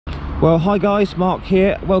Well, hi guys, Mark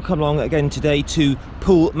here. Welcome along again today to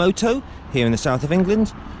Poole Moto here in the south of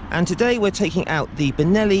England, and today we're taking out the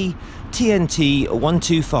Benelli Tnt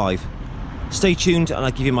 125. Stay tuned and I'll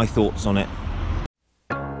give you my thoughts on it.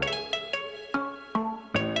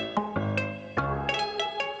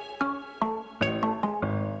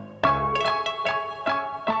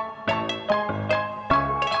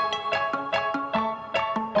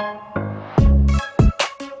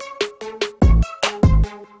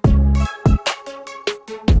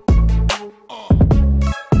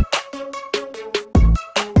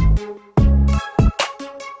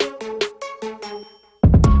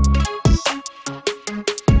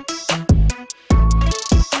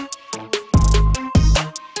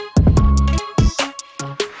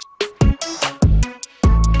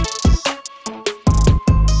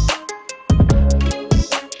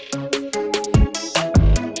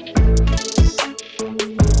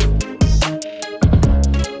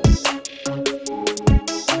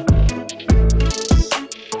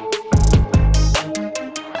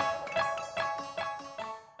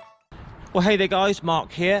 Well, hey there guys,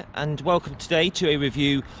 Mark here, and welcome today to a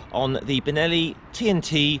review on the Benelli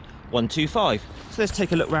Tnt 125. So let's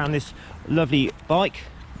take a look around this lovely bike,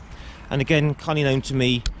 and again kindly known to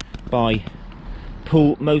me by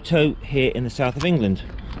Poole Moto here in the south of England.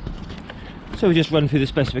 So we just run through the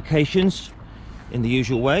specifications in the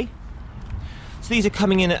usual way. So these are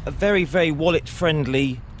coming in at a very wallet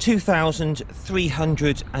friendly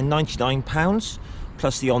 £2,399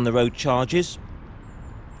 plus the on the road charges.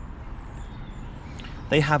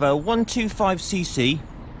 They have a 125cc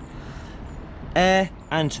air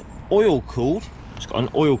and oil cooled. It's got an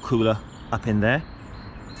oil cooler up in there.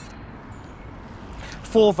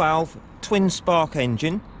 4-valve twin spark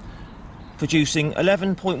engine producing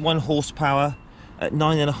 11.1 horsepower at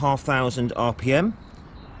 9,500 RPM,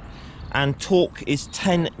 and torque is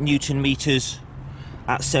 10 Newton meters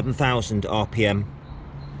at 7,000 RPM.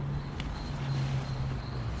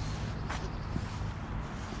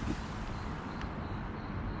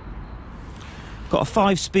 Got a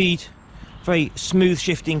 5-speed, very smooth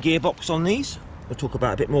shifting gearbox on these. We'll talk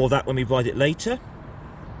about a bit more of that when we ride it later.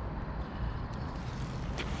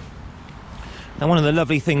 Now, one of the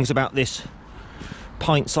lovely things about this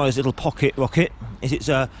pint-sized little pocket rocket is it's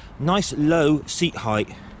a nice low seat height,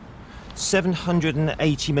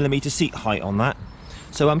 780mm seat height on that.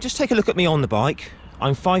 So just take a look at me on the bike.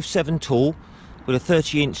 I'm 5'7" tall with a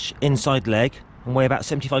 30-inch inside leg and weigh about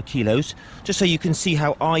 75 kilos, just so you can see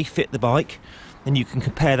how I fit the bike. And you can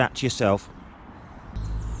compare that to yourself.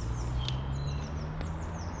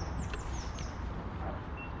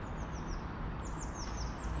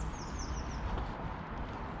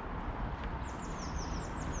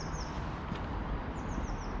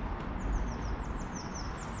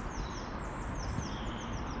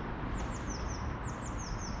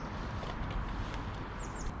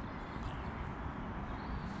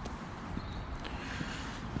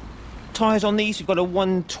 Tyres on these, we've got a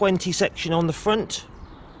 120 section on the front,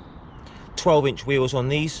 12-inch wheels on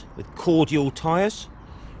these with cordial tyres,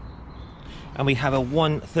 and we have a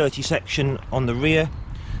 130 section on the rear,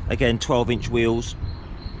 again 12-inch wheels.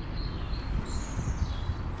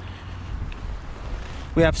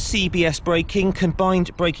 We have CBS braking,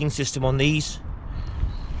 combined braking system on these,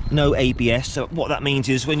 no ABS. So what that means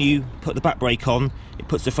is when you put the back brake on, it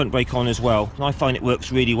puts the front brake on as well, and I find it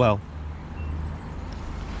works really well.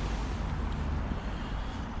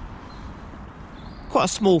 Quite a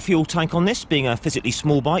small fuel tank on this, being a physically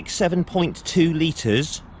small bike, 7.2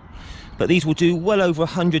 litres, but these will do well over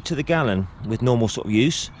 100 to the gallon with normal sort of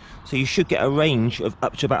use, so you should get a range of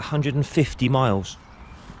up to about 150 miles.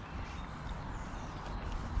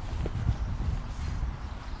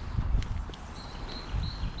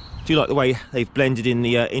 Do you like the way they've blended in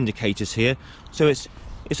the indicators here? So it's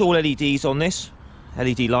all LEDs on this,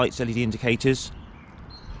 LED lights, LED indicators.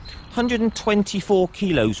 124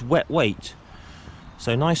 kilos wet weight.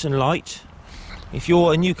 So nice and light. If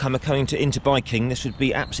you're a newcomer coming into biking, this would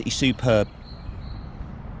be absolutely superb.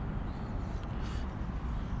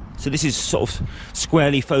 So this is sort of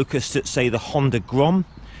squarely focused at, say, the Honda Grom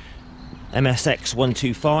MSX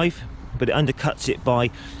 125, but it undercuts it by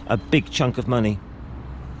a big chunk of money.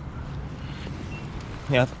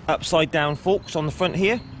 We have upside down forks on the front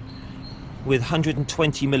here with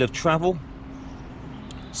 120mm of travel,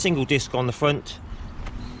 single disc on the front,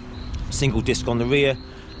 single disc on the rear,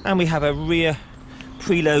 and we have a rear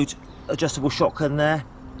preload adjustable shotgun there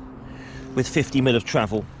with 50mm of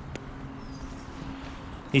travel.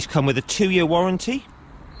 These come with a 2-year warranty,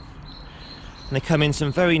 and they come in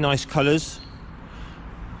some very nice colours.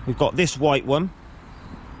 We've got this white one,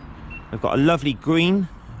 we've got a lovely green,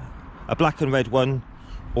 a black and red one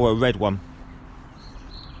or a red one.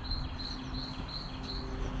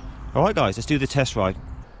 Alright guys, let's do the test ride.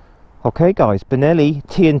 Okay guys, Benelli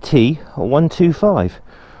Tnt 125,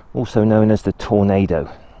 also known as the Tornado.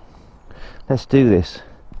 Let's do this.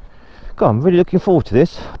 God, I'm really looking forward to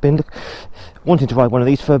this. I've been wanting to ride one of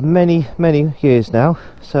these for many years now.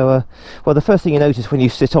 So well, the first thing you notice when you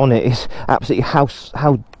sit on it is absolutely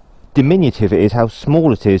how diminutive it is, how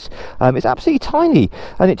small it is. It's absolutely tiny,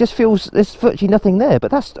 and it just feels there's virtually nothing there,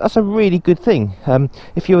 but that's a really good thing.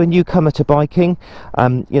 If you're a newcomer to biking,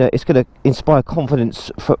 you know, it's going to inspire confidence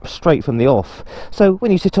straight from the off. So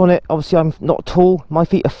when you sit on it, obviously I'm not tall, my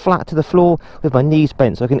feet are flat to the floor with my knees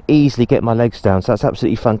bent, so I can easily get my legs down, so that's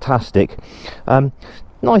absolutely fantastic.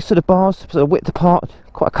 Nice sort of bars, sort of width apart,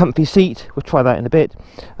 quite a comfy seat. We'll try that in a bit.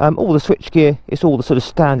 All the switch gear, it's all the sort of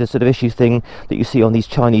standard sort of issue thing that you see on these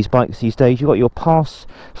Chinese bikes these days. You've got your pass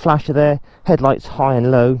flasher there, headlights high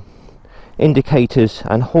and low, indicators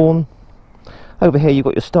and horn. Over here you've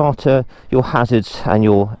got your starter, your hazards and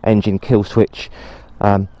your engine kill switch.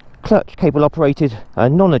 Clutch cable operated,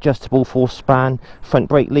 non-adjustable 4-span front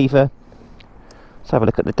brake lever. Let's have a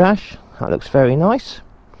look at the dash. That looks very nice.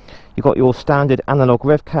 You've got your standard analog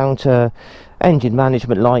rev counter, engine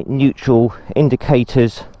management light, neutral,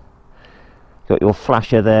 indicators. You've got your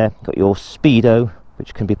flasher there, got your speedo,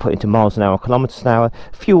 which can be put into miles an hour, kilometers an hour,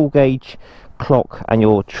 fuel gauge, clock and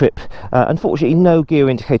your trip. Unfortunately no gear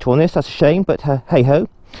indicator on this, that's a shame, but hey ho.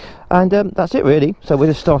 And that's it really, so we'll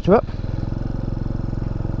just start her up.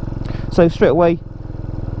 So straight away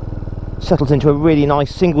settles into a really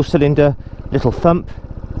nice single cylinder little thump.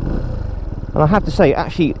 And I have to say, it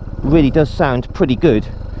actually really does sound pretty good,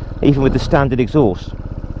 even with the standard exhaust.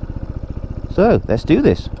 So let's do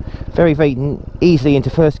this. Very easily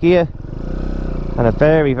into first gear, and a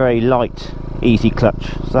very light, easy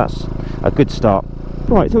clutch. So that's a good start.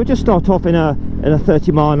 Right, so we'll just start off in a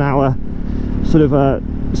 30-mile-an-hour sort of a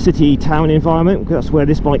city town environment, because that's where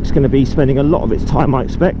this bike's going to be spending a lot of its time, I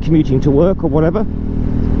expect, commuting to work or whatever.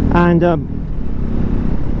 And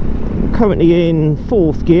currently in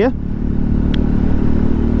 4th gear,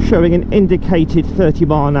 showing an indicated 30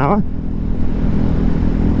 mile an hour,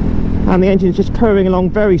 and the engine's just purring along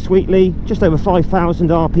very sweetly, just over 5,000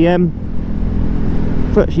 RPM.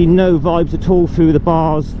 Virtually no vibes at all through the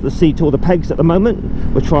bars, the seat or the pegs at the moment.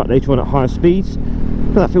 We'll try it later on at higher speeds,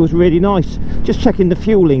 but that feels really nice. Just checking the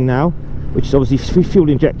fueling now, which is obviously fuel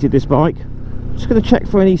injected this bike. Just going to check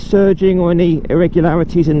for any surging or any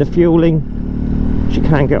irregularities in the fueling, which you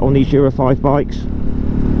can get on these Euro 5 bikes,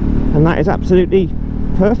 and that is absolutely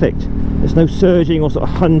perfect. There's no surging or sort of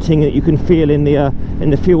hunting that you can feel in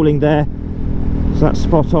the fueling there, so that's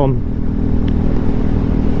spot on.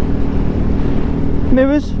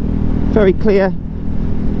 Mirrors, very clear.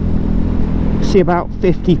 See about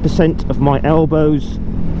 50% of my elbows.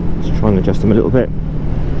 Let's try and adjust them a little bit.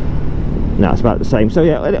 No, it's about the same. So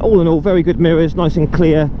yeah, all in all, very good mirrors, nice and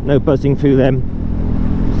clear, no buzzing through them,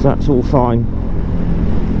 so that's all fine.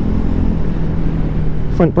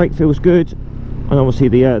 Front brake feels good, and obviously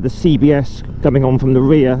the CBS coming on from the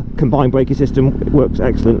rear combined braking system works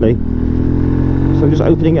excellently. So I'm just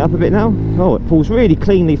opening it up a bit now. Oh, it pulls really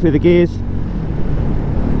cleanly through the gears.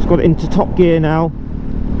 It's got it into top gear now.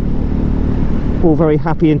 All very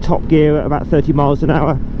happy in top gear at about 30 miles an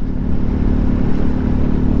hour.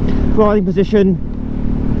 Riding position,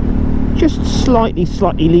 just slightly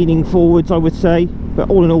leaning forwards, I would say, but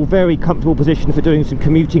all in all, very comfortable position for doing some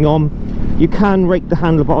commuting on. You can rake the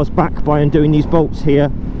handlebars back by undoing these bolts here,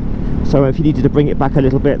 so if you needed to bring it back a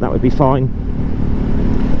little bit, that would be fine.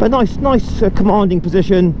 But nice commanding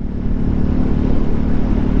position,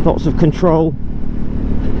 lots of control.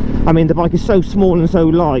 I mean, the bike is so small and so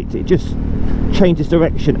light, it just changes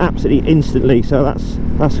direction absolutely instantly, so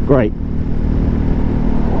that's great.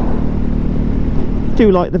 Do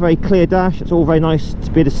like the very clear dash. It's all very nice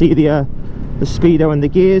to be able to see the speedo and the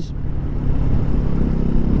gears.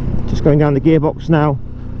 Just going down the gearbox now.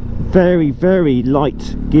 Very light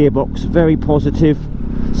gearbox, very positive.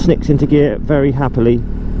 Snicks into gear very happily.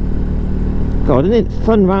 God, isn't it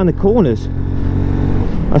fun round the corners?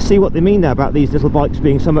 I see what they mean now about these little bikes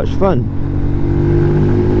being so much fun.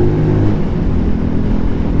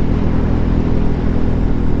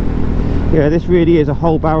 Yeah, this really is a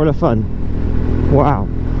whole barrel of fun. Wow.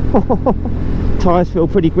 Tyres feel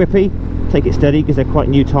pretty grippy. Take it steady because they're quite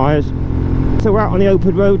new tyres. So we're out on the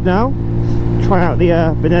open road now. Let's try out the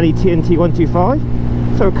Benelli Tnt 125.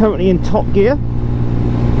 So we're currently in top gear.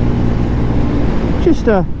 Just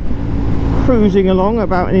cruising along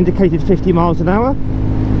about an indicated 50 miles an hour.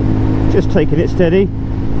 Just taking it steady.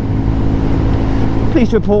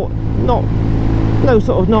 Pleased to report, not No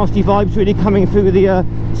sort of nasty vibes really coming through the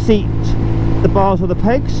seat, the bars or the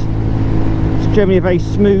pegs. It's generally a very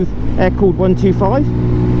smooth air-cooled 125.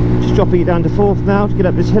 Just dropping it down to 4th now to get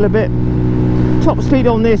up this hill a bit. Top speed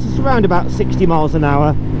on this is around about 60 miles an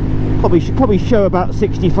hour. Probably show about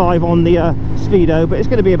 65 on the speedo, but it's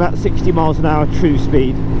going to be about 60 miles an hour true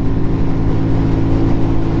speed.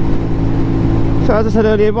 So as I said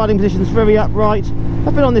earlier, riding position is very upright.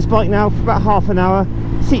 I've been on this bike now for about half an hour.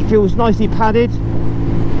 Seat feels nicely padded.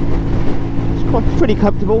 It's pretty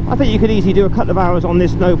comfortable. I think you could easily do a couple of hours on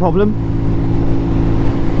this, no problem.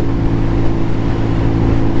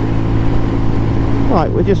 Right,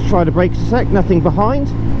 we'll just try the brakes a sec, nothing behind.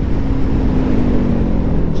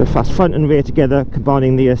 So fast front and rear together,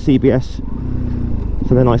 combining the CBS,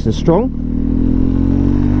 so they're nice and strong.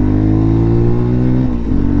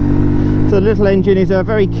 So the little engine is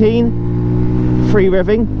very keen, free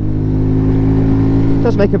revving.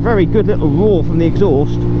 Does make a very good little roar from the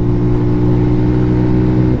exhaust.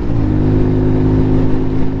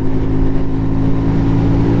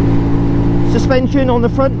 Suspension on the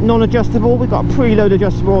front, non-adjustable. We've got a preload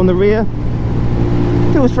adjustable on the rear.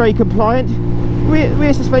 Feels very compliant.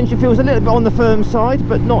 Rear suspension feels a little bit on the firm side,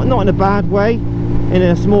 but not in a bad way, in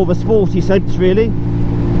a more of a sporty sense really.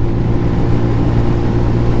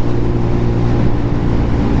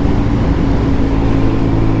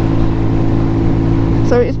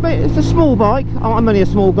 So it's a small bike. I'm only a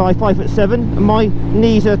small guy, 5'7", and my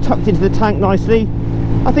knees are tucked into the tank nicely.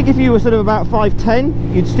 I think if you were sort of about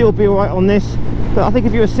 5'10", you'd still be alright on this, but I think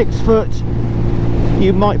if you were 6 foot,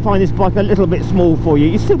 you might find this bike a little bit small for you.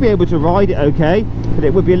 You'd still be able to ride it okay, but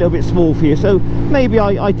it would be a little bit small for you. So maybe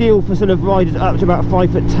ideal for sort of riders up to about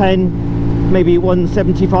 5'10", maybe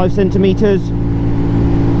 175 centimeters.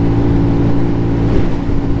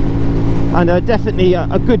 And definitely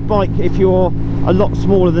a good bike if you're a lot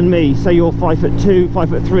smaller than me. Say you're 5'2",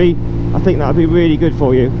 5'3", I think that would be really good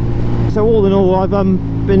for you. So all in all, I've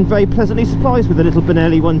been very pleasantly surprised with the little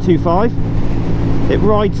Benelli 125. It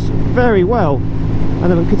rides very well,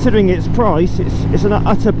 and considering its price, it's an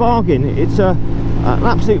utter bargain. It's an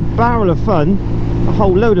absolute barrel of fun, a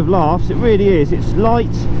whole load of laughs. It really is. It's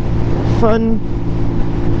light, fun,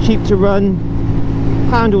 cheap to run,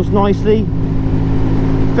 handles nicely,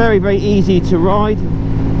 very easy to ride,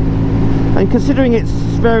 and considering it's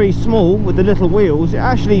very small with the little wheels, it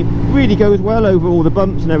actually really goes well over all the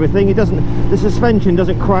bumps and everything. The suspension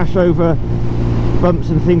doesn't crash over bumps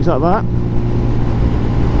and things like that.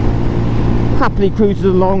 Happily cruises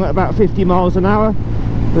along at about 50 miles an hour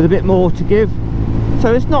with a bit more to give.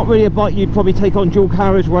 So it's not really a bike you'd probably take on dual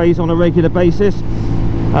carriageways on a regular basis,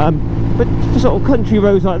 but for sort of country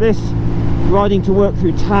roads like this, riding to work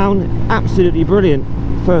through town, absolutely brilliant,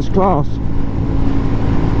 first class.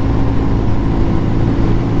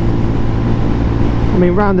 I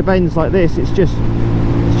mean, round the bends like this, it's just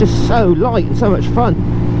so light and so much fun.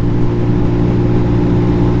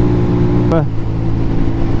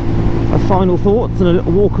 Our final thoughts and a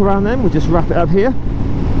little walk around them. We'll just wrap it up here.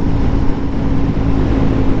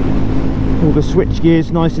 All the switch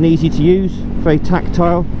gears nice and easy to use, very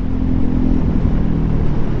tactile.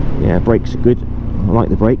 Yeah, brakes are good. I like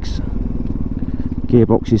the brakes.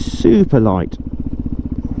 Gearbox is super light.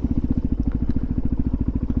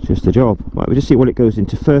 It's just the job. Right, we'll just see what it goes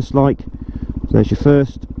into first like. So there's your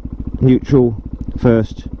first, neutral,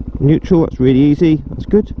 first, neutral. That's really easy. That's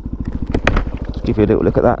good. Let's give you a little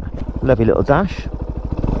look at that lovely little dash.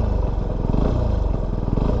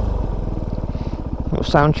 Little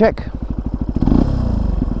sound check.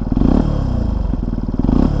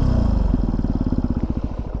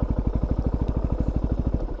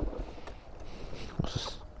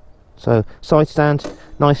 So side stand,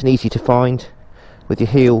 nice and easy to find, with your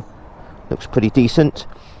heel, looks pretty decent.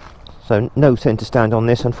 So no centre stand on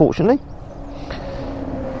this, unfortunately.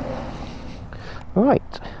 Right,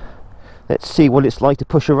 let's see what it's like to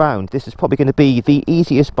push around. This is probably going to be the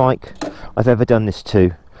easiest bike I've ever done this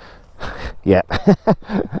to. Yeah,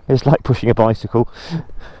 it's like pushing a bicycle.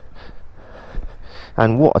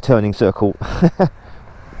 And what a turning circle.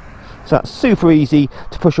 So that's super easy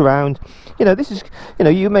to push around. You know, this is, you know,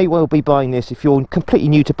 you may well be buying this if you're completely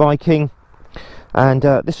new to biking, and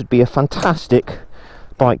this would be a fantastic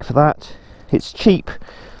bike for that. It's cheap,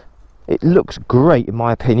 it looks great in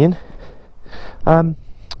my opinion, and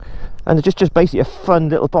it's just basically a fun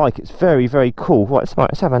little bike. It's very cool. Right,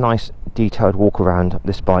 let's have a nice detailed walk around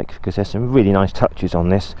this bike, because there's some really nice touches on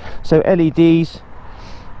this. So LEDs,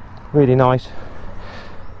 really nice,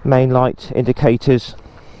 main light indicators.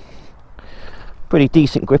 Pretty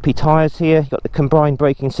decent grippy tyres here. You've got the combined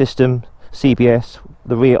braking system, CBS.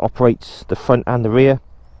 The rear operates the front and the rear.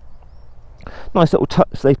 Nice little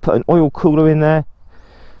touch, they put an oil cooler in there.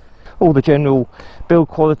 All the general build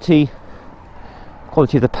quality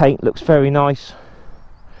of the paint looks very nice.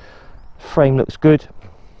 Frame looks good.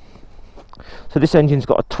 So this engine's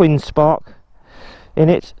got a twin spark in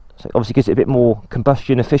it, so it obviously gives it a bit more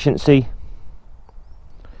combustion efficiency.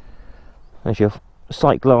 There's your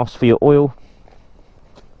sight glass for your oil.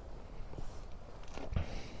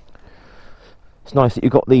 It's nice that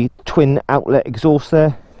you've got the twin outlet exhaust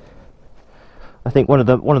there. I think one of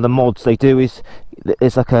the mods they do is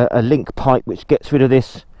there's like a link pipe which gets rid of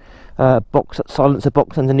this silencer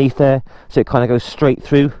box underneath there, so it kind of goes straight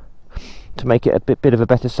through to make it a bit of a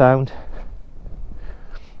better sound.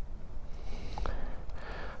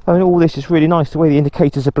 I mean, all this is really nice, the way the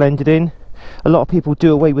indicators are blended in. A lot of people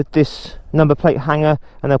do away with this number plate hanger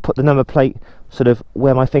and they'll put the number plate sort of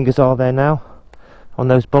where my fingers are there now on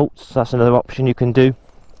those bolts. That's another option you can do.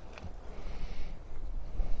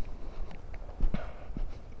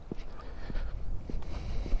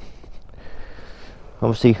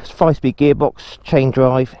 Obviously, it's 5-speed gearbox, chain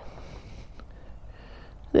drive.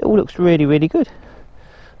 It all looks really, really good.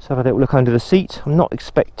 Let's have a little look under the seat. I'm not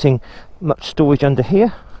expecting much storage under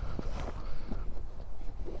here.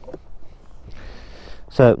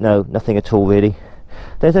 So no, nothing at all really.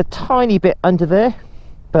 There's a tiny bit under there,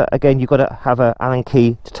 but again you've got to have an Allen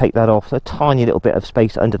key to take that off. So a tiny little bit of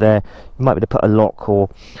space under there. You might be able to put a lock or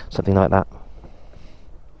something like that.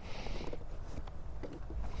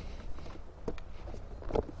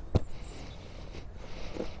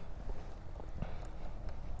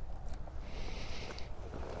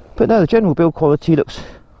 But no, the general build quality looks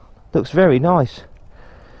very nice.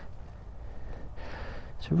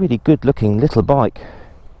 It's a really good looking little bike.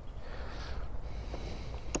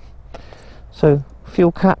 So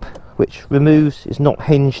fuel cap, which removes, is not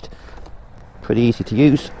hinged, pretty easy to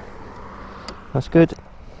use. That's good.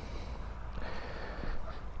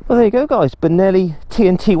 Well, there you go guys, Benelli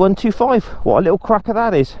Tnt 125. What a little cracker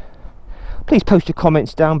that is. Please post your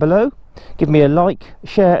comments down below, give me a like,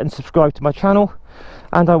 share and subscribe to my channel,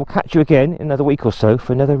 and I will catch you again in another week or so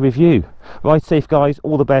for another review. Ride safe guys,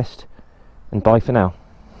 all the best, and bye for now.